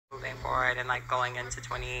moving forward and like going into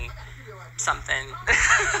 20 something.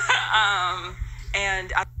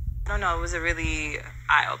 And I don't know, it was a really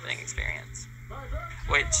eye-opening experience,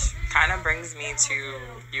 which kind of brings me to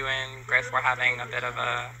you and Griff. We're having a bit of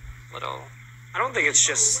a little... I don't think it's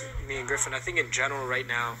just me and Griffin. I think in general right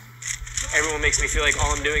now, everyone makes me feel like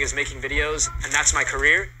all I'm doing is making videos and that's my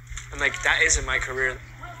career. And like, that isn't my career.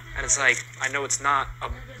 And it's like, I know it's not a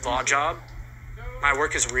law job. My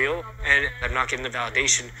work is real and I'm not getting the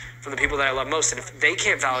validation from the people that I love most. And if they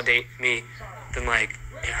can't validate me, then like,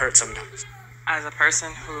 it hurts sometimes. As a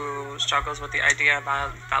person who struggles with the idea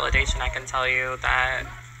about validation, I can tell you that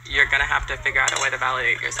you're gonna have to figure out a way to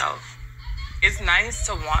validate yourself. It's nice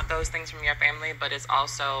to want those things from your family, but it's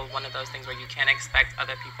also one of those things where you can't expect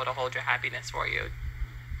other people to hold your happiness for you.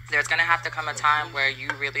 There's gonna have to come a time where you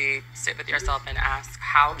really sit with yourself and ask,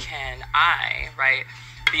 how can I, right,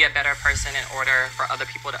 be a better person in order for other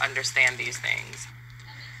people to understand these things?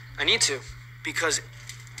 I need to, because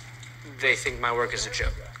they think my work is a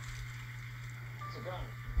joke.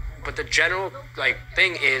 But the general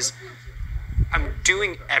thing is, I'm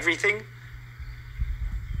doing everything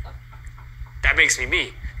that makes me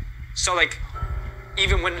me. So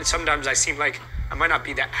even when sometimes I seem like I might not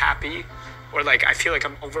be that happy, or I feel like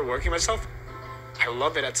I'm overworking myself, I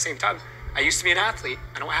love it at the same time. I used to be an athlete.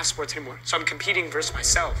 I don't have sports anymore. So I'm competing versus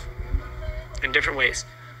myself in different ways.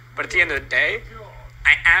 But at the end of the day,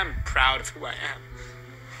 I am proud of who I am.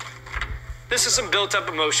 This is some built up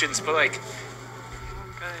emotions, but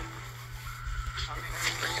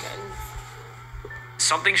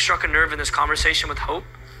something struck a nerve in this conversation with Hope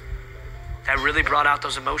that really brought out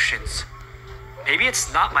those emotions. Maybe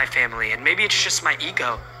it's not my family, and maybe it's just my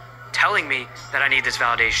ego telling me that I need this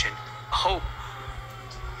validation. Hope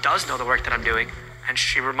does know the work that I'm doing, and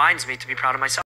she reminds me to be proud of myself.